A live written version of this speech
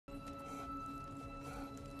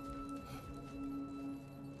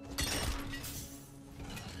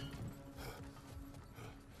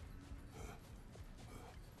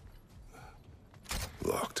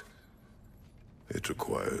It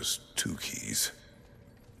requires 2 keys.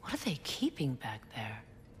 What are they keeping back there?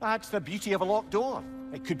 That's the beauty of a locked door.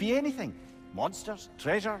 It could be anything. Monsters,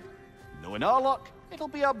 treasure. Knowing our luck, it'll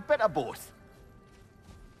be a bit of both.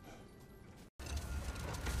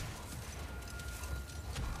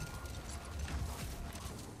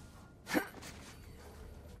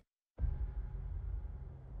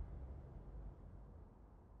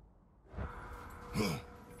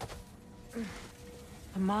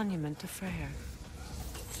 A monument to Freyr.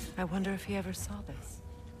 I wonder if he ever saw this.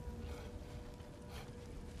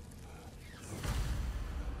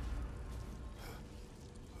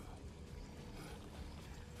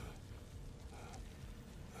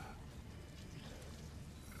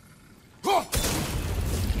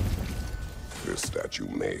 This statue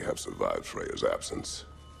may have survived Freya's absence,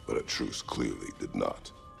 but a truce clearly did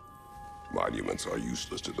not. Monuments are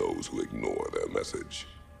useless to those who ignore their message.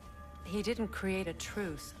 He didn't create a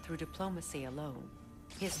truce through diplomacy alone.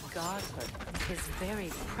 His godhood, his very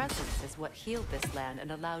presence is what healed this land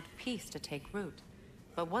and allowed peace to take root.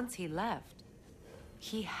 But once he left,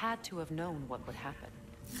 he had to have known what would happen.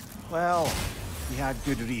 Well, he had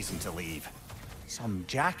good reason to leave. Some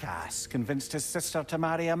jackass convinced his sister to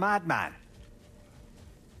marry a madman.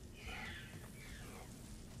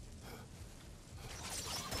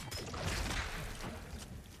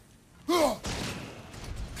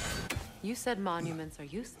 You said monuments are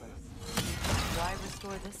useless. Why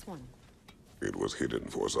restore this one? It was hidden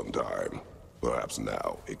for some time. Perhaps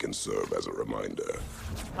now it can serve as a reminder.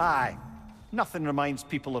 Aye. Nothing reminds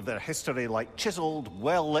people of their history like chiseled,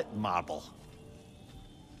 well-lit marble.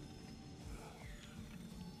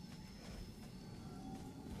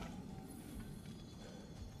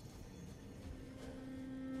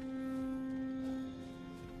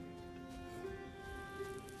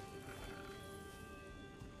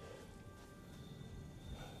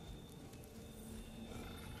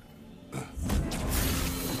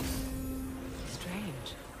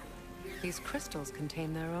 These crystals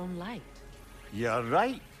contain their own light. You're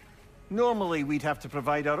right. Normally we'd have to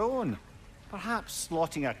provide our own. Perhaps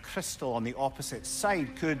slotting a crystal on the opposite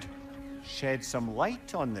side could shed some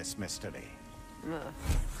light on this mystery.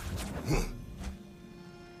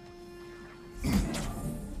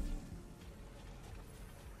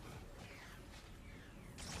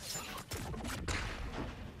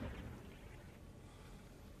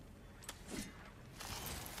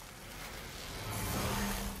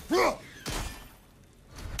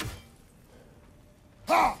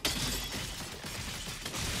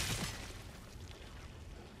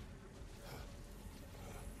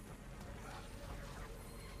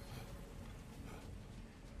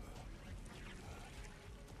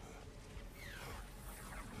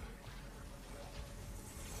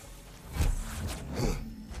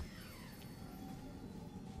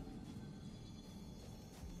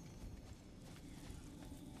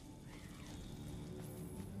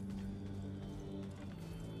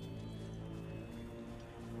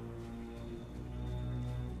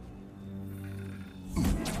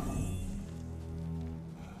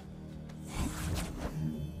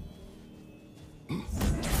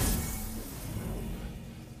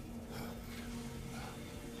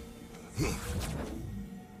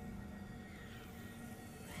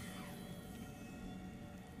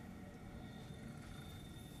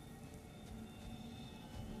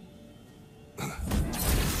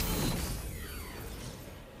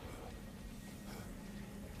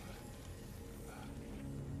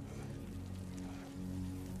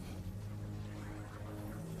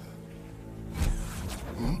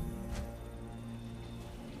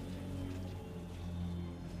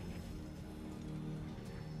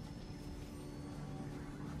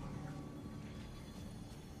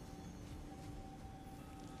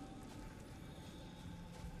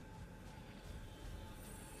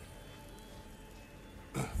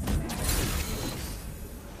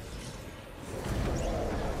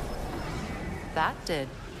 That did.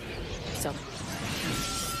 So,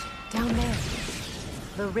 down there,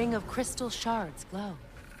 the ring of crystal shards glow.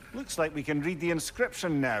 Looks like we can read the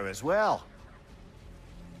inscription now as well.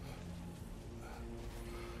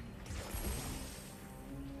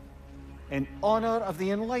 In honor of the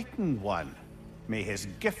Enlightened One, may his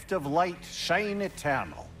gift of light shine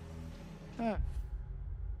eternal.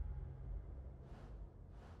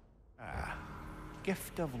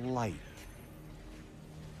 Gift of light.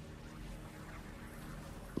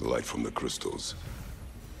 The light from the crystals.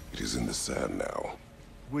 It is in the sand now.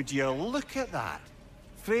 Would you look at that?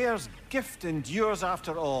 Freyr's gift endures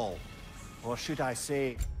after all. Or should I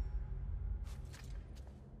say...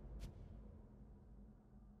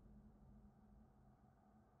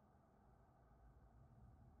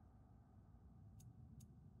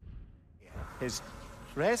 his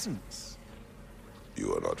presence.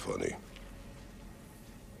 You are not funny.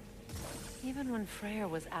 Even when Freyr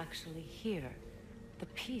was actually here, the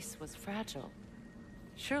peace was fragile.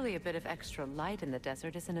 Surely a bit of extra light in the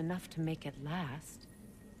desert isn't enough to make it last.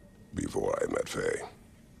 Before I met Faye,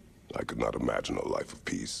 I could not imagine a life of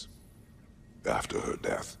peace. After her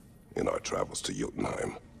death, in our travels to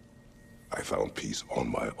Jotunheim, I found peace on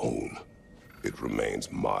my own. It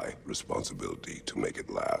remains my responsibility to make it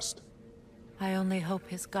last. I only hope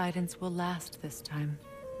his guidance will last this time.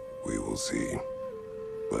 We will see.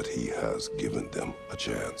 But he has given them a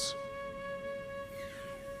chance.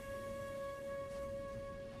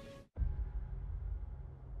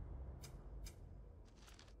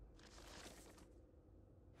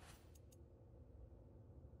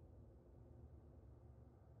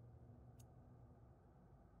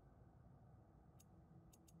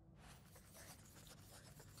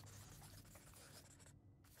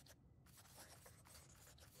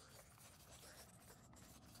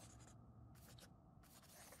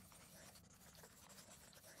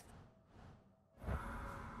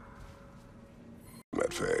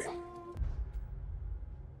 Met Faye.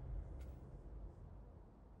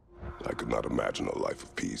 I could not imagine a life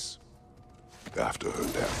of peace. After her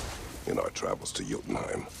death, in our travels to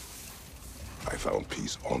Jotunheim, I found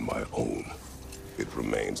peace on my own. It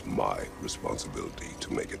remains my responsibility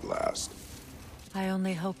to make it last. I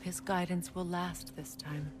only hope his guidance will last this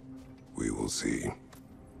time. We will see.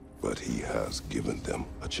 But he has given them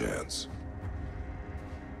a chance.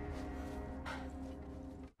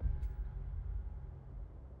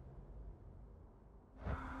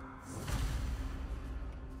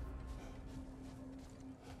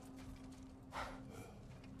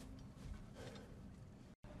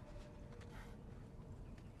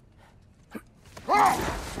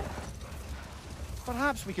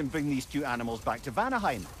 Perhaps we can bring these two animals back to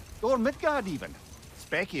Vanaheim, or Midgard even.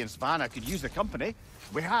 Specky and Svanna could use the company.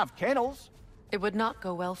 We have kennels. It would not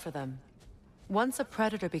go well for them. Once a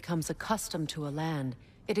predator becomes accustomed to a land,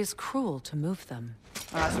 it is cruel to move them.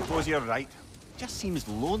 I suppose you're right. Just seems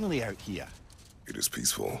lonely out here. It is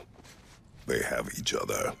peaceful. They have each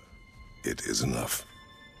other. It is enough.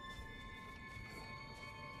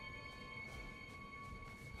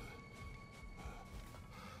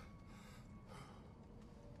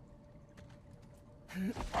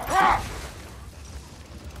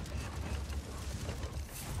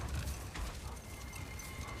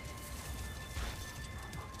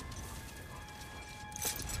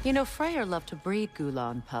 You know, Freyr loved to breed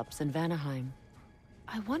Gulan pups in Vanaheim.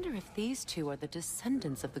 I wonder if these two are the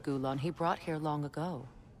descendants of the Gulan he brought here long ago.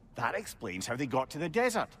 That explains how they got to the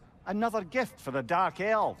desert. Another gift for the Dark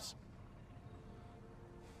Elves.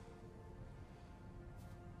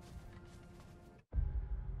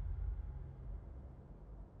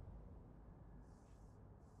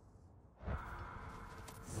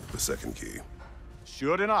 The second key.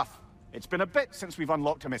 Sure enough. It's been a bit since we've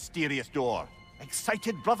unlocked a mysterious door.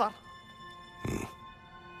 Excited, brother?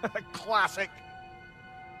 Classic.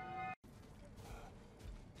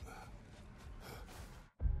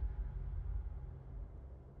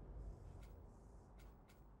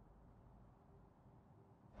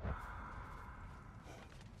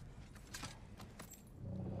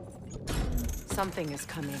 Something is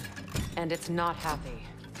coming, and it's not happy.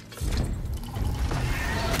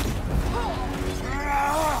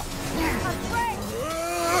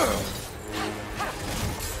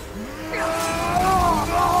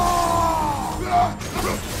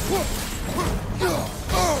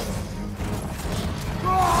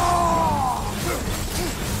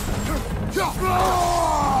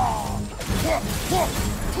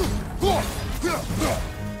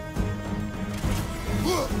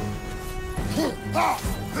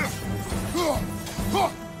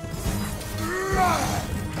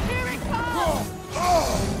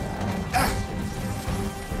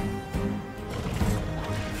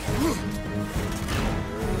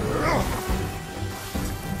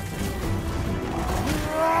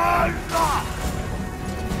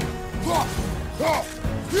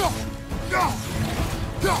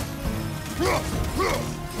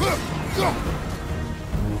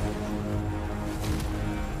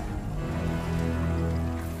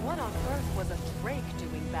 What on earth was a drake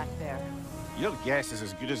doing back there? Your guess is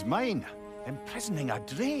as good as mine. Imprisoning a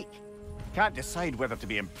drake. Can't decide whether to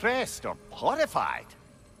be impressed or horrified.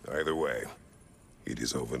 Either way, it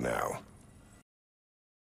is over now.